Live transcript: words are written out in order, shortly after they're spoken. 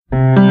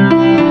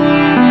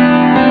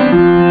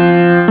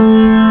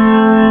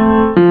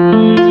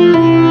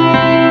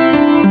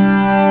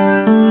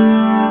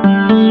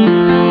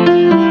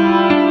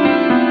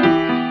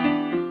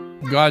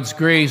God's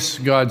grace,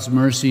 God's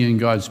mercy, and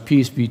God's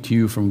peace be to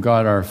you from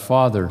God our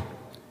Father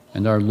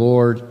and our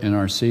Lord and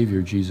our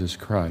Savior, Jesus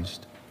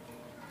Christ.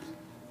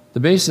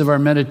 The base of our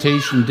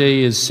meditation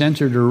day is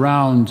centered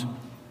around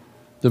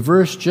the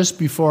verse just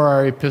before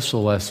our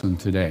epistle lesson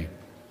today.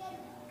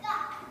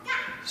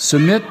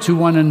 Submit to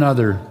one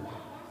another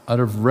out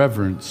of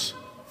reverence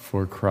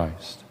for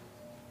Christ.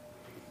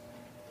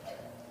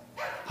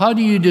 How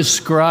do you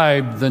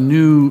describe the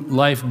new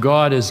life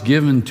God has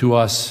given to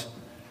us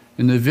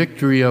in the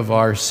victory of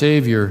our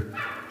Savior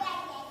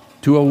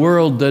to a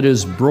world that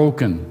is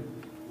broken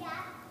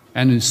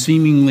and is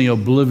seemingly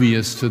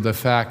oblivious to the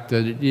fact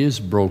that it is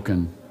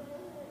broken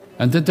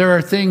and that there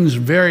are things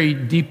very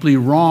deeply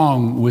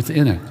wrong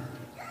within it?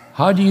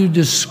 How do you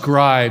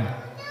describe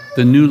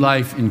the new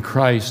life in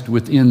Christ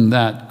within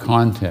that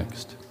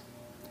context?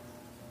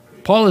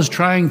 Paul is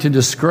trying to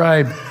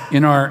describe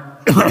in our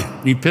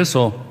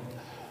epistle,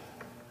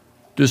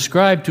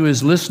 describe to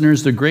his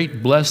listeners the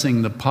great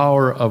blessing the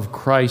power of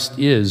Christ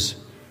is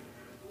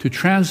to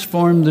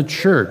transform the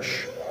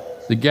church,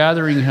 the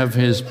gathering of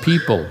his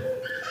people,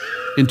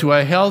 into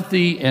a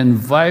healthy and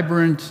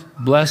vibrant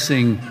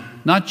blessing,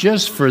 not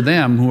just for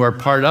them who are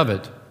part of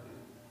it,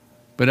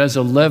 but as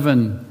a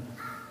leaven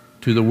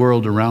to the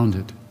world around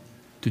it,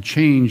 to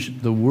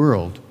change the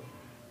world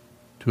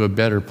to a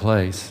better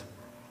place.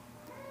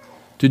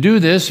 To do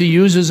this, he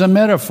uses a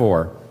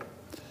metaphor,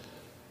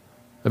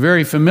 a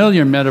very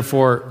familiar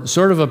metaphor,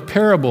 sort of a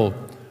parable,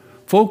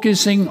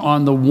 focusing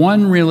on the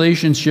one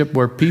relationship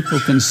where people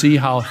can see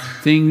how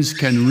things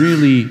can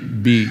really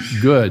be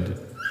good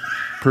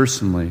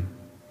personally.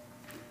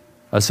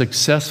 A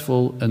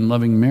successful and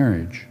loving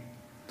marriage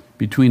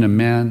between a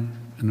man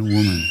and a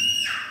woman.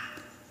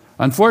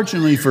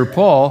 Unfortunately for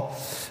Paul,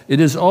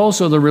 it is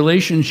also the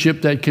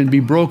relationship that can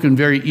be broken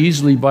very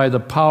easily by the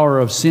power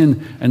of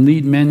sin and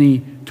lead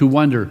many to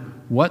wonder,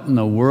 what in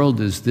the world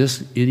is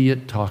this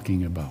idiot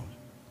talking about?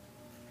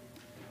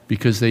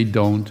 Because they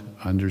don't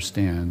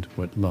understand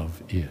what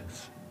love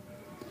is.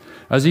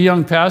 As a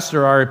young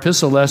pastor, our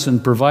epistle lesson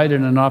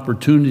provided an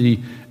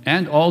opportunity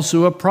and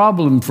also a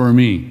problem for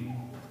me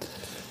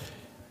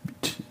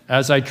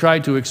as I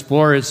tried to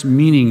explore its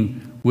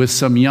meaning with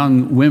some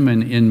young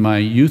women in my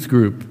youth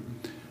group.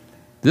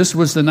 This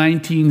was the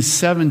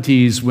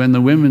 1970s when the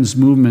women's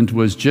movement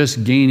was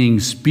just gaining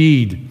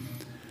speed.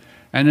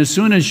 And as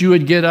soon as you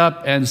would get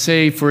up and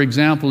say, for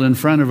example, in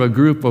front of a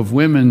group of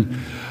women,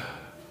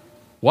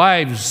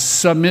 "Wives,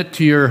 submit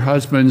to your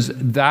husbands,"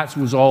 that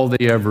was all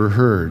they ever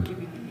heard.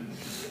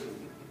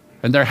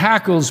 And their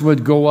hackles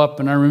would go up,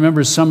 and I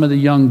remember some of the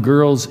young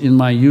girls in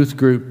my youth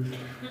group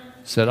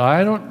said,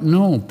 "I don't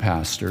know,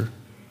 Pastor.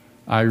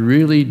 I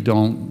really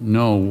don't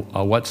know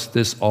what's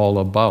this all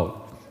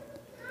about."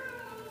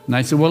 And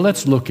I said, "Well,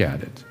 let's look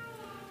at it."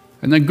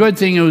 And the good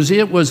thing was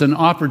it was an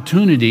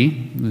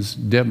opportunity, as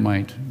Deb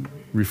might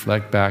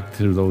reflect back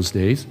to those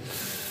days,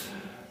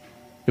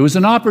 it was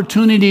an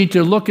opportunity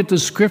to look at the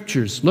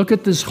scriptures, look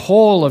at this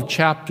whole of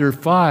chapter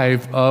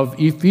 5 of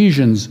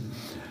Ephesians,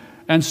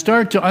 and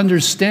start to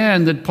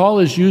understand that Paul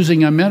is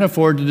using a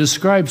metaphor to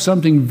describe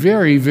something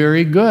very,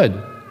 very good.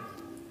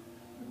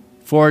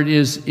 For it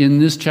is in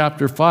this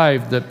chapter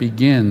 5 that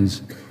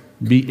begins,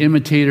 "Be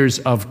imitators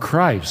of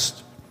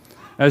Christ,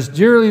 as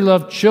dearly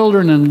loved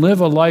children, and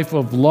live a life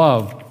of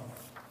love,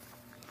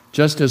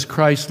 just as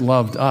Christ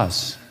loved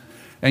us,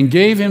 and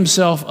gave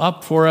himself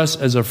up for us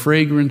as a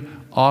fragrant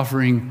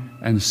offering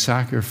and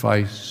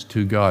sacrifice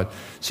to God."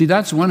 See,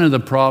 that's one of the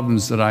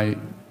problems that I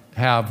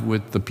have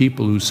with the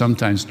people who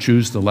sometimes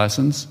choose the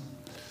lessons.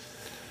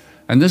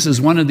 And this is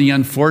one of the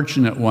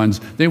unfortunate ones.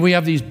 We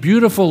have these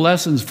beautiful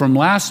lessons from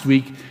last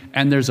week,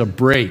 and there's a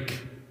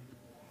break.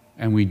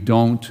 And we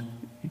don't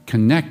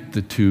connect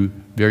the two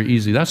very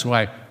easily. That's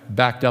why I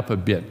backed up a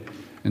bit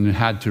and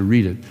had to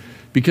read it.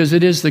 Because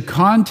it is the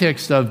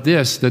context of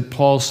this that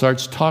Paul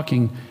starts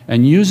talking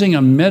and using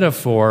a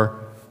metaphor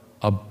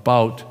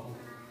about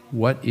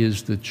what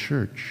is the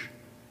church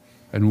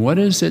and what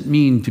does it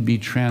mean to be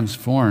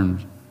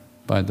transformed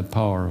by the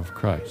power of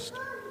Christ.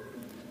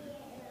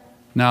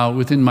 Now,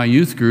 within my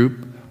youth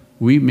group,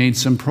 we made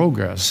some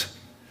progress.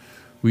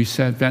 We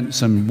spent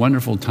some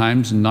wonderful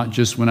times, and not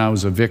just when I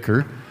was a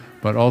vicar,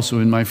 but also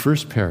in my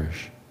first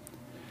parish.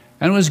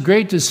 And it was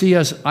great to see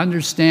us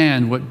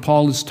understand what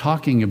Paul is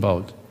talking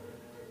about,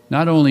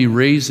 not only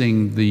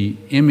raising the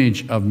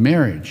image of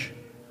marriage,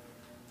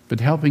 but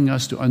helping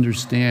us to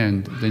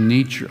understand the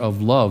nature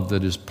of love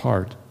that is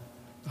part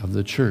of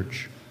the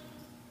church.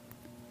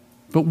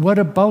 But what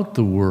about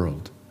the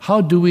world? How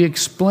do we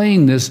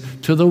explain this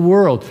to the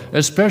world,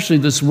 especially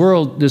this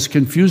world, this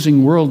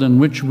confusing world in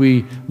which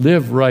we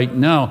live right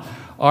now?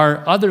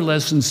 Our other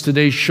lessons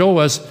today show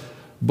us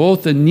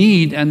both the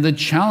need and the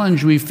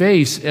challenge we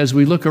face as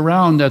we look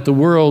around at the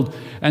world,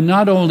 and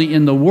not only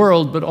in the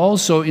world, but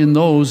also in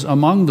those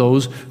among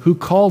those who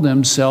call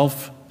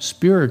themselves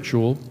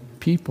spiritual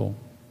people.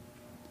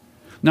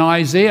 Now,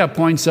 Isaiah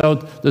points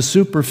out the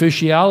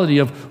superficiality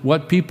of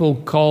what people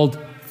called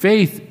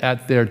faith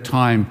at their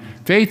time.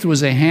 Faith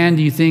was a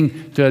handy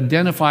thing to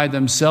identify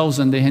themselves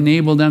and to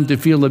enable them to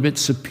feel a bit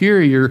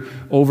superior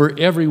over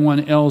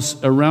everyone else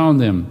around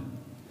them.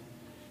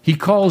 He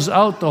calls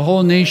out the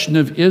whole nation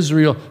of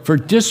Israel for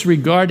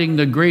disregarding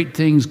the great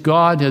things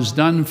God has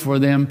done for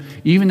them,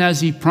 even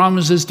as he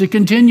promises to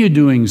continue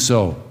doing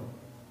so.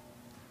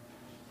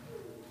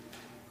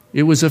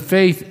 It was a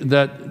faith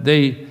that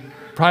they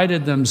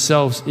prided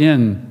themselves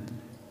in,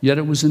 yet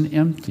it was an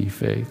empty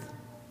faith.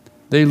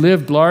 They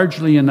lived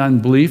largely in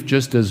unbelief,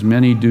 just as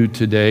many do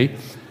today.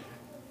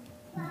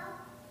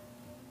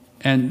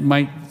 And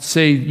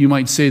you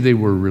might say they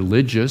were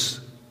religious.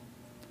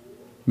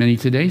 Many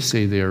today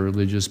say they are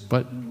religious,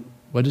 but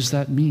what does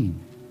that mean?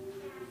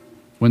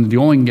 When the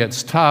going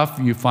gets tough,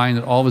 you find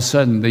that all of a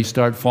sudden they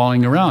start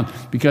falling around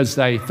because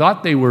they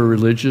thought they were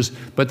religious,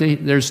 but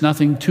there's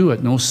nothing to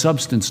it, no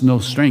substance, no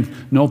strength,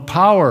 no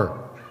power.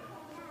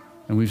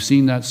 And we've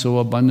seen that so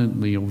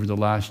abundantly over the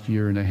last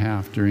year and a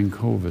half during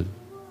COVID.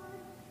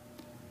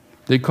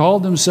 They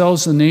called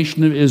themselves the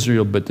nation of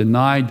Israel, but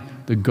denied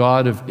the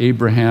God of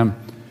Abraham,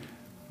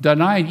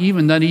 denied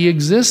even that he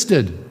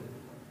existed,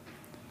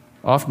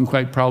 often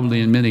quite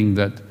probably admitting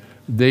that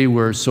they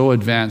were so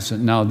advanced that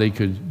now they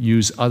could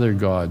use other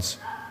gods.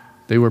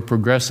 They were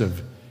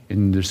progressive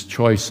in this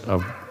choice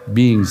of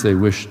beings they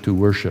wished to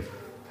worship.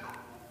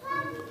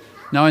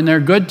 Now, in their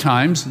good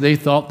times, they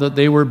thought that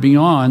they were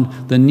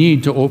beyond the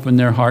need to open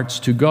their hearts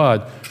to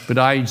God. But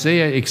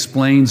Isaiah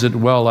explains it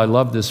well. I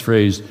love this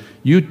phrase.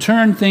 You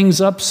turn things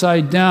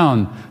upside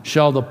down.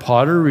 Shall the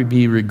potter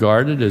be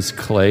regarded as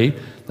clay,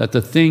 that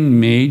the thing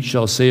made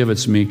shall say of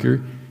its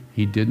maker,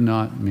 he did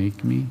not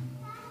make me?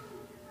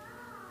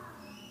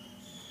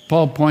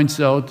 Paul points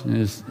out,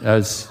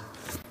 as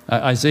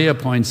Isaiah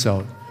points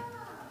out,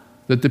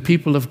 that the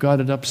people have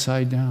got it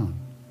upside down.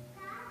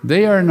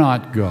 They are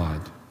not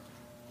God.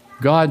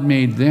 God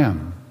made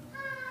them.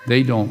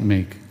 They don't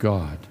make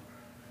God.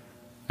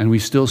 And we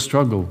still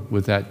struggle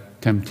with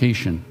that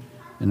temptation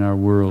in our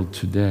world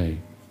today.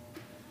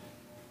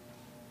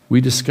 We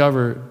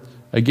discover,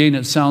 again,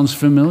 it sounds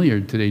familiar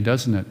today,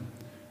 doesn't it?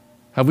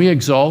 Have we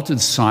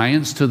exalted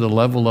science to the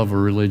level of a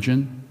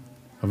religion,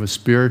 of a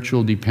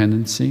spiritual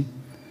dependency?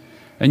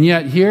 And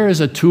yet here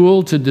is a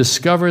tool to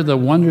discover the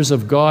wonders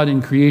of God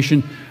in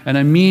creation and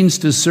a means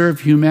to serve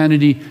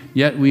humanity,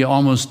 yet we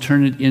almost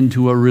turn it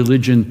into a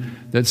religion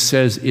that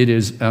says it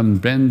is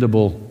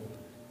unbendable.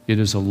 It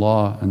is a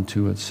law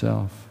unto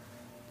itself.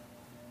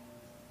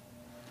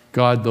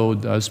 God, though,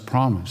 does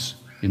promise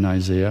in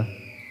Isaiah,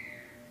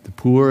 the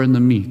poor and the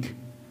meek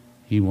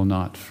he will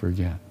not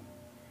forget.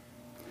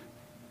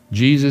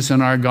 Jesus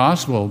in our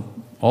gospel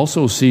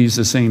also sees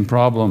the same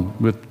problem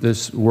with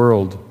this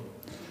world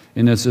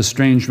in its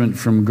estrangement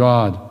from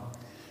God.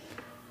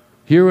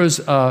 Here was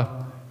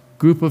a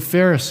group of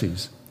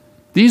Pharisees.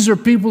 These are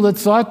people that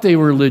thought they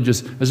were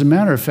religious. As a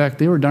matter of fact,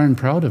 they were darn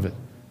proud of it.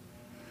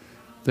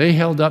 They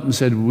held up and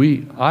said,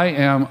 I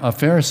am a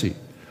Pharisee.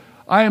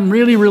 I am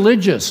really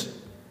religious.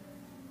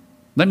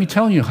 Let me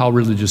tell you how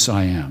religious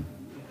I am.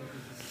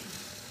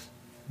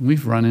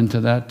 We've run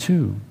into that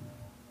too.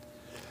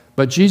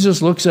 But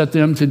Jesus looks at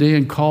them today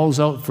and calls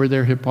out for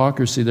their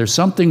hypocrisy. There's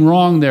something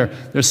wrong there.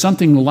 There's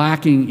something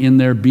lacking in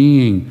their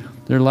being.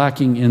 They're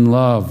lacking in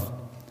love.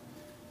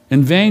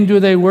 In vain do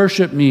they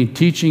worship me,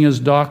 teaching as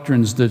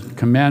doctrines the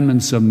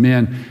commandments of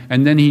men.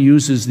 And then he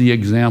uses the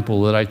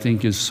example that I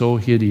think is so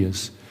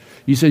hideous.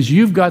 He says,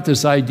 you've got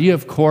this idea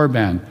of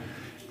Korban.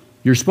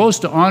 You're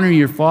supposed to honor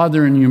your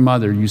father and your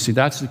mother. You see,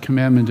 that's the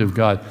commandment of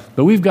God.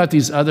 But we've got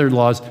these other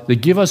laws that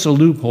give us a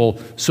loophole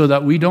so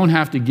that we don't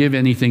have to give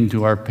anything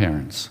to our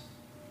parents,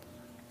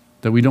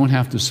 that we don't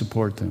have to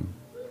support them.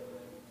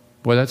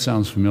 Boy, that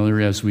sounds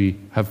familiar, as we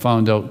have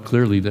found out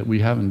clearly that we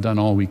haven't done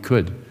all we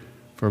could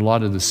for a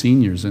lot of the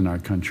seniors in our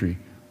country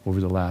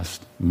over the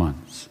last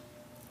months.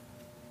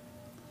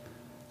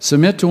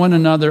 Submit to one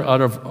another out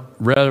of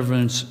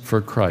reverence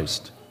for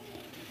Christ.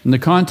 In the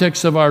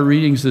context of our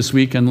readings this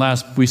week and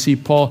last, we see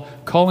Paul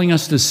calling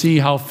us to see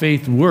how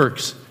faith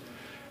works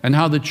and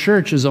how the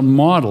church is a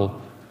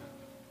model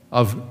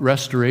of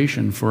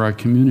restoration for our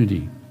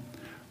community.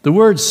 The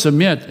word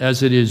submit,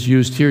 as it is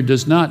used here,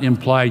 does not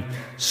imply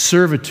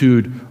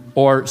servitude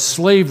or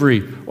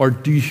slavery or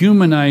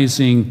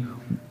dehumanizing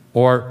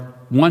or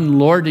one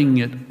lording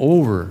it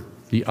over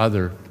the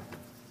other,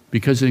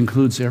 because it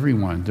includes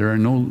everyone. There are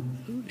no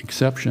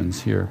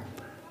exceptions here.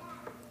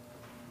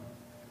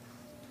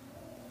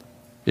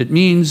 It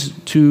means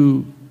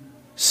to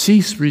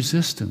cease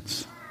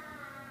resistance,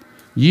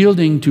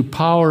 yielding to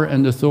power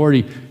and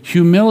authority,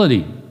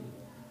 humility,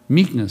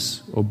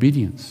 meekness,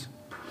 obedience.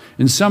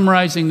 In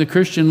summarizing the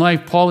Christian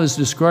life, Paul is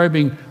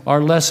describing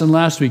our lesson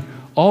last week,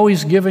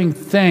 always giving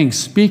thanks,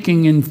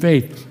 speaking in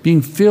faith,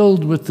 being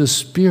filled with the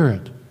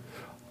Spirit,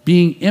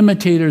 being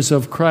imitators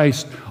of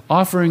Christ,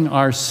 offering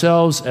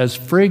ourselves as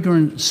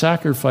fragrant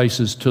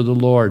sacrifices to the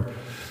Lord.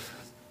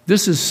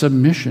 This is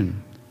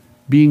submission,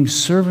 being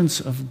servants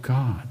of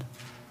God.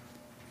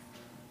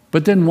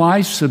 But then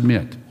why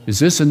submit? Is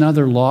this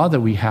another law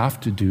that we have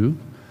to do?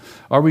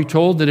 Are we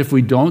told that if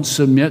we don't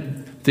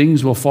submit,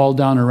 things will fall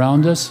down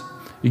around us.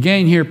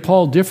 Again, here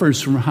Paul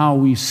differs from how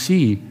we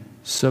see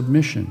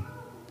submission.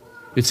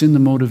 It's in the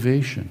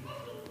motivation.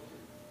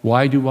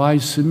 Why do I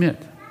submit?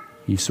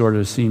 He sort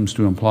of seems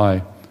to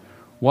imply.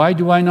 Why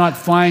do I not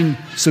find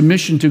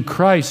submission to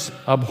Christ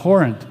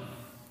abhorrent?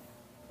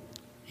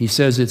 He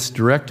says it's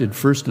directed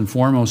first and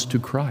foremost to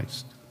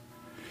Christ.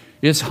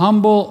 It's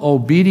humble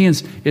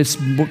obedience. It's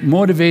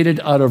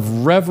motivated out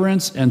of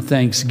reverence and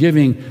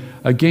thanksgiving.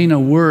 Again, a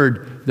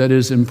word that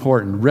is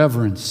important,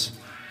 reverence.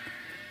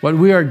 What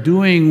we are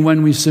doing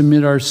when we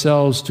submit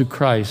ourselves to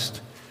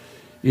Christ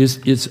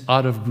is it's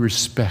out of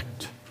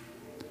respect,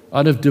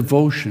 out of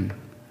devotion,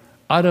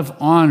 out of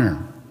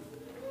honor,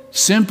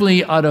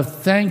 simply out of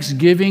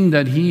thanksgiving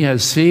that He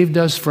has saved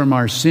us from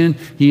our sin.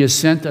 He has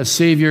sent a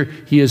Savior.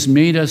 He has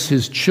made us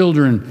His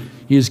children.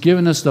 He has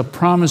given us the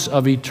promise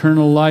of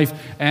eternal life.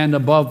 And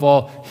above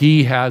all,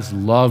 He has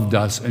loved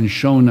us and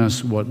shown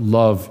us what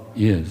love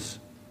is.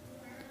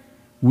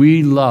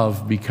 We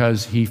love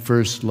because He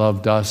first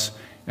loved us,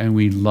 and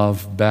we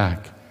love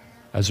back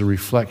as a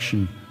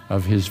reflection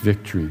of His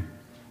victory.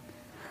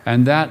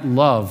 And that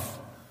love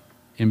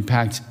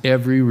impacts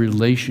every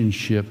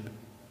relationship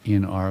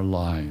in our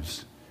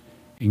lives,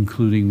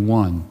 including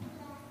one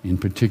in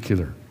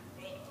particular,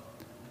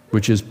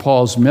 which is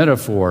Paul's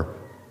metaphor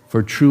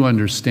for true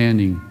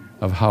understanding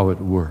of how it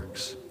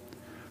works.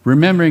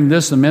 Remembering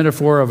this, the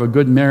metaphor of a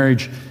good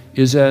marriage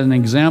is an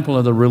example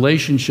of the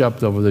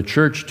relationship of the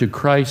church to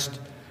Christ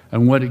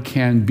and what it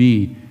can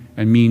be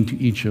and mean to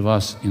each of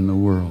us in the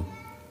world.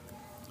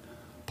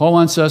 Paul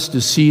wants us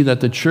to see that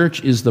the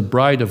church is the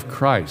bride of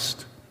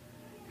Christ,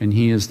 and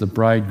He is the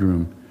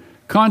bridegroom.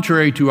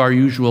 Contrary to our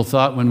usual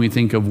thought when we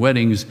think of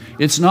weddings,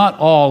 it's not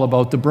all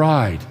about the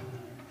bride.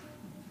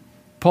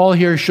 Paul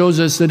here shows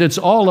us that it's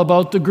all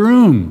about the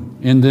groom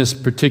in this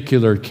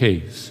particular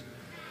case.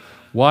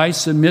 Why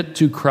submit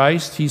to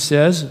Christ, he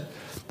says,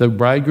 the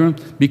bridegroom?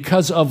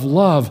 Because of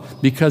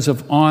love, because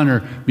of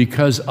honor,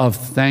 because of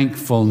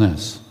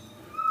thankfulness.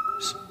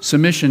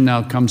 Submission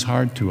now comes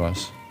hard to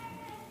us.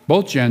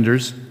 Both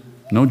genders,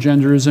 no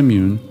gender is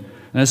immune,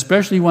 and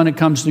especially when it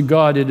comes to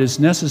God, it is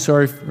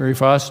necessary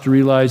for us to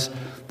realize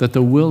that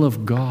the will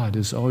of God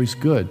is always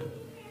good.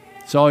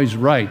 It's always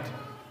right.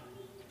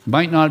 It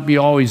might not be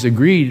always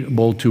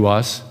agreeable to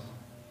us,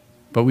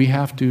 but we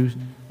have to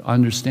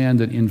understand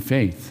that in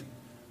faith,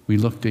 we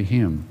look to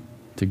Him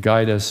to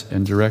guide us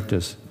and direct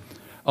us.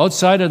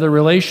 Outside of the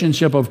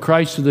relationship of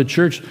Christ to the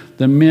church,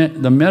 the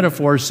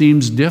metaphor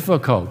seems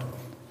difficult,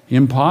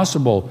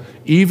 impossible,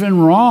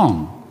 even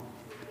wrong.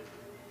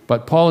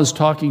 But Paul is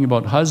talking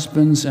about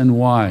husbands and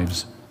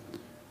wives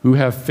who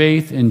have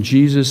faith in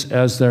Jesus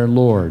as their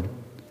Lord,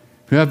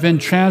 who have been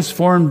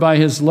transformed by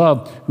His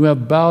love, who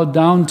have bowed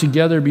down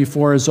together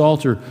before His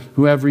altar,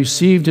 who have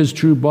received His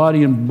true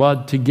body and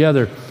blood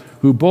together,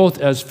 who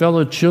both as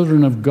fellow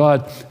children of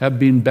God have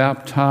been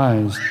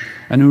baptized,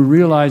 and who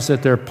realize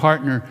that their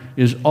partner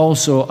is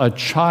also a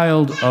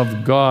child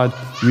of God,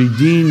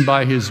 redeemed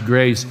by His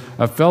grace,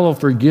 a fellow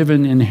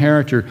forgiven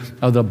inheritor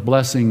of the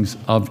blessings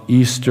of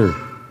Easter,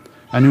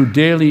 and who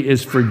daily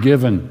is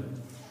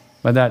forgiven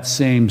by that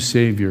same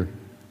Savior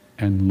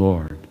and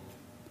Lord.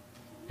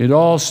 It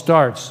all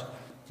starts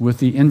with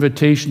the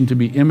invitation to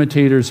be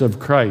imitators of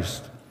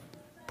Christ,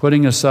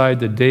 putting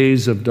aside the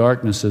days of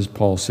darkness, as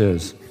Paul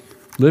says,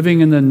 living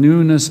in the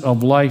newness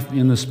of life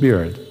in the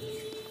Spirit,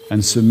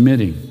 and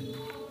submitting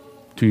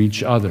to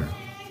each other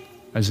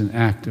as an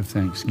act of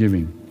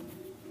thanksgiving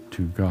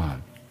to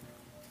God.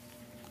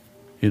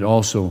 It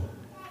also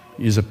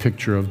is a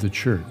picture of the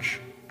church.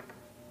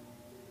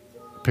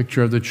 A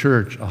picture of the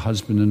church, a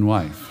husband and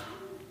wife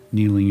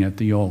kneeling at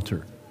the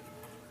altar,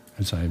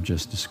 as I have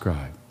just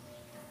described.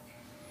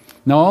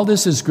 Now, all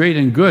this is great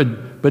and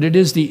good, but it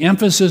is the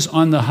emphasis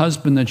on the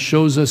husband that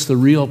shows us the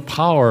real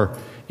power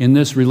in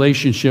this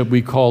relationship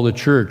we call the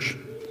church.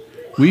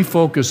 We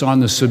focus on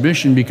the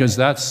submission because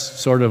that's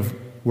sort of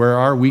where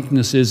our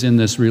weakness is in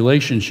this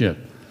relationship.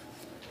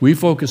 We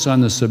focus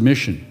on the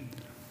submission.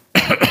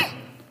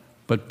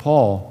 But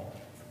Paul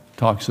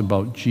talks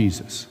about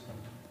Jesus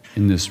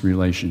in this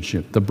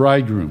relationship, the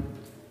bridegroom.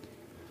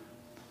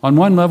 On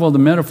one level, the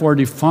metaphor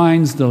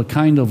defines the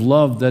kind of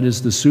love that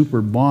is the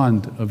super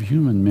bond of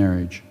human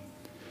marriage.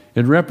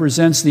 It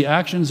represents the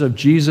actions of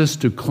Jesus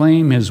to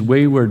claim His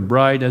wayward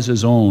bride as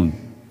His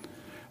own.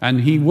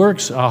 And He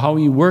works, how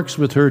He works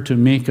with her to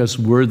make us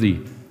worthy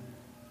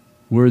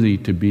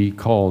to be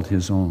called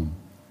His own.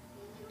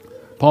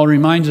 Paul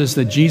reminds us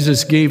that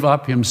Jesus gave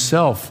up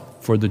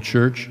Himself for the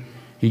church.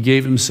 He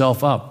gave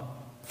Himself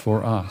up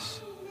for us.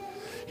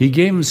 He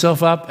gave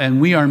Himself up,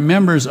 and we are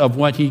members of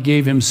what He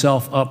gave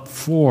Himself up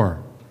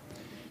for.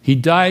 He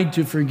died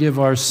to forgive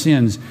our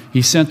sins.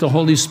 He sent the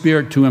Holy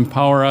Spirit to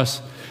empower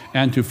us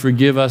and to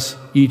forgive us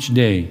each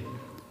day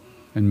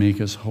and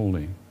make us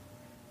holy.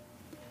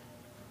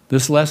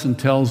 This lesson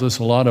tells us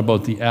a lot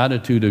about the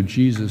attitude of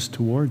Jesus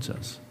towards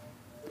us.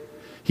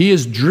 He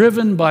is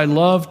driven by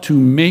love to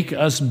make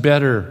us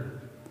better,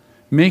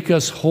 make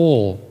us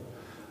whole,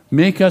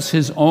 make us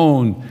His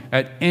own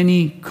at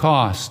any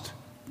cost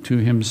to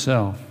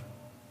Himself.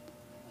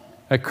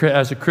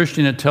 As a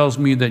Christian, it tells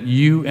me that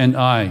you and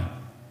I,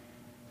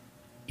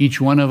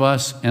 each one of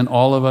us and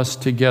all of us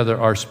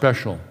together, are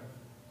special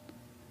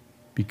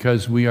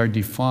because we are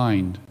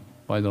defined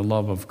by the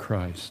love of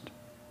Christ.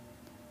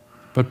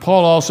 But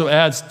Paul also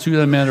adds to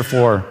the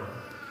metaphor,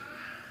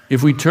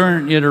 if we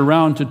turn it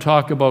around to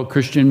talk about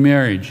Christian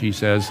marriage, he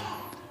says,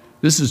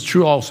 this is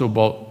true also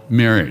about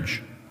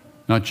marriage,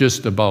 not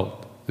just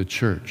about the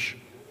church.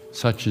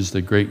 Such is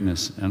the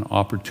greatness and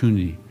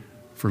opportunity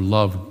for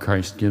love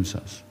Christ gives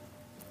us.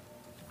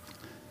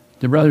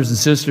 Dear brothers and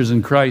sisters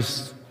in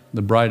Christ,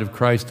 the bride of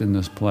Christ in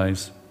this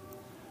place,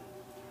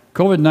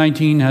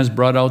 COVID-19 has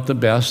brought out the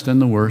best and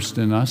the worst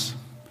in us.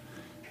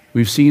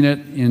 We've seen it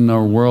in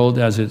our world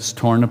as it's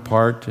torn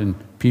apart and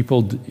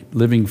people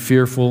living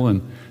fearful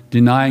and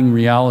denying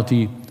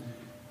reality.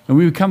 And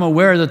we become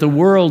aware that the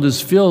world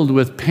is filled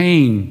with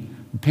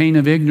pain, the pain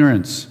of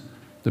ignorance,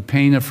 the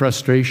pain of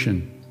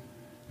frustration.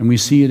 And we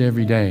see it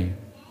every day.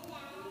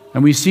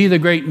 And we see the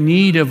great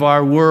need of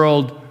our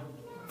world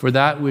for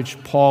that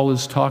which Paul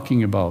is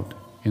talking about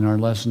in our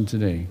lesson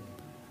today.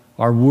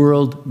 Our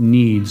world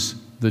needs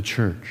the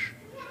church.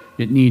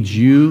 It needs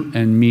you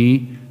and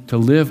me to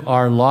live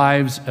our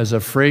lives as a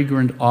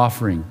fragrant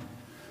offering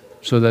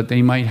so that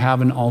they might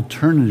have an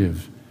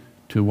alternative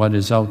to what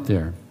is out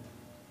there.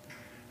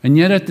 And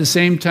yet at the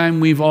same time,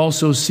 we've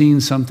also seen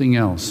something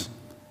else,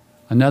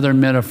 another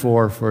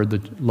metaphor for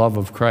the love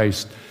of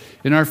Christ.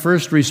 In our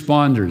first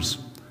responders,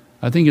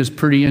 I think it's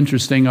pretty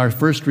interesting. Our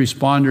first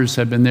responders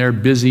have been there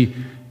busy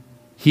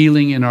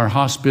healing in our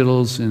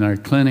hospitals, in our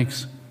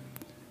clinics,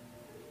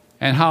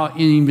 and how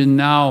even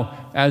now,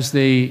 as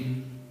they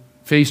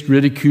faced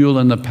ridicule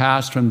in the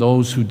past from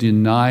those who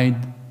denied,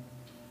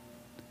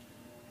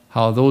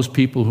 how those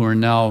people who are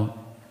now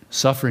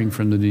suffering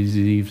from the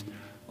disease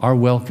are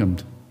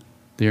welcomed.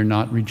 They are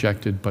not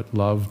rejected, but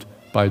loved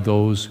by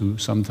those who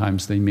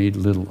sometimes they made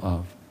little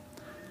of.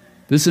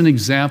 This is an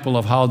example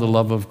of how the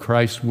love of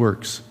Christ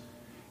works.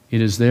 It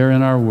is there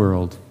in our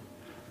world.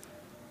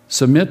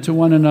 Submit to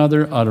one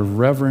another out of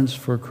reverence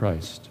for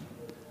Christ.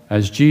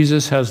 As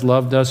Jesus has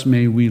loved us,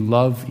 may we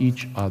love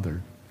each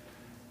other.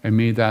 And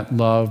may that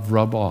love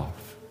rub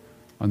off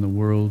on the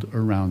world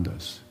around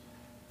us.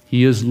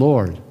 He is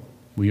Lord.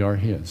 We are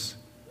His.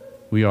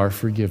 We are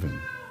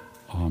forgiven.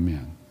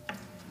 Amen.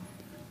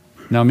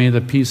 Now may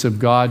the peace of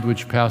God,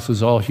 which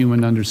passes all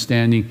human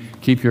understanding,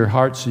 keep your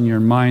hearts and your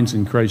minds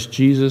in Christ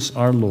Jesus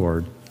our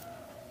Lord.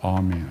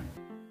 Amen.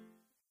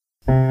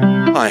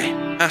 Hi,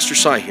 Pastor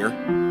Cy here.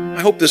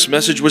 I hope this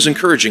message was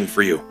encouraging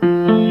for you.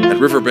 At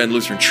Riverbend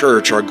Lutheran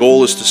Church, our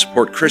goal is to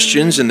support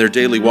Christians in their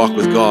daily walk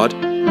with God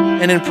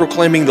and in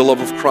proclaiming the love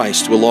of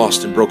Christ to a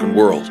lost and broken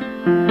world.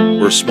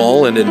 We're a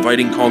small and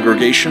inviting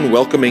congregation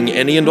welcoming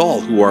any and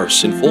all who are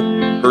sinful,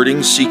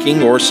 hurting,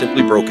 seeking, or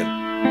simply broken.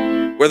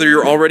 Whether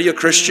you're already a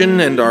Christian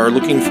and are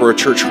looking for a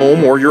church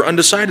home, or you're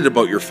undecided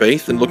about your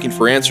faith and looking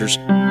for answers,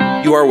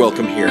 you are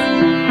welcome here.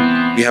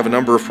 We have a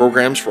number of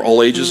programs for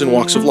all ages and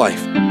walks of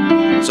life.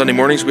 Sunday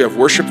mornings we have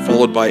worship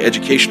followed by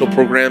educational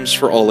programs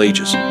for all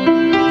ages.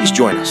 Please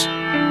join us.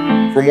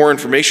 For more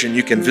information,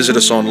 you can visit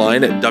us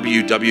online at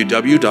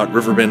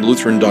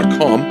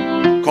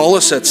www.riverbendlutheran.com, call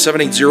us at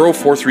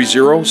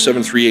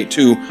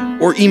 780-430-7382,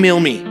 or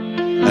email me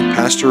at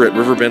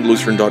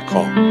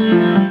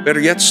pastor@riverbendlutheran.com. Better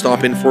yet,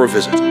 stop in for a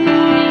visit.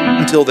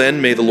 Until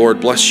then, may the Lord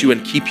bless you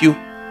and keep you.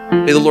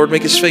 May the Lord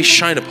make His face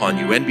shine upon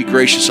you and be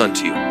gracious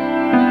unto you.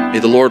 May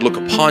the Lord look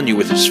upon you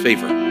with His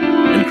favor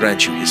and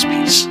grant you His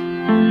peace.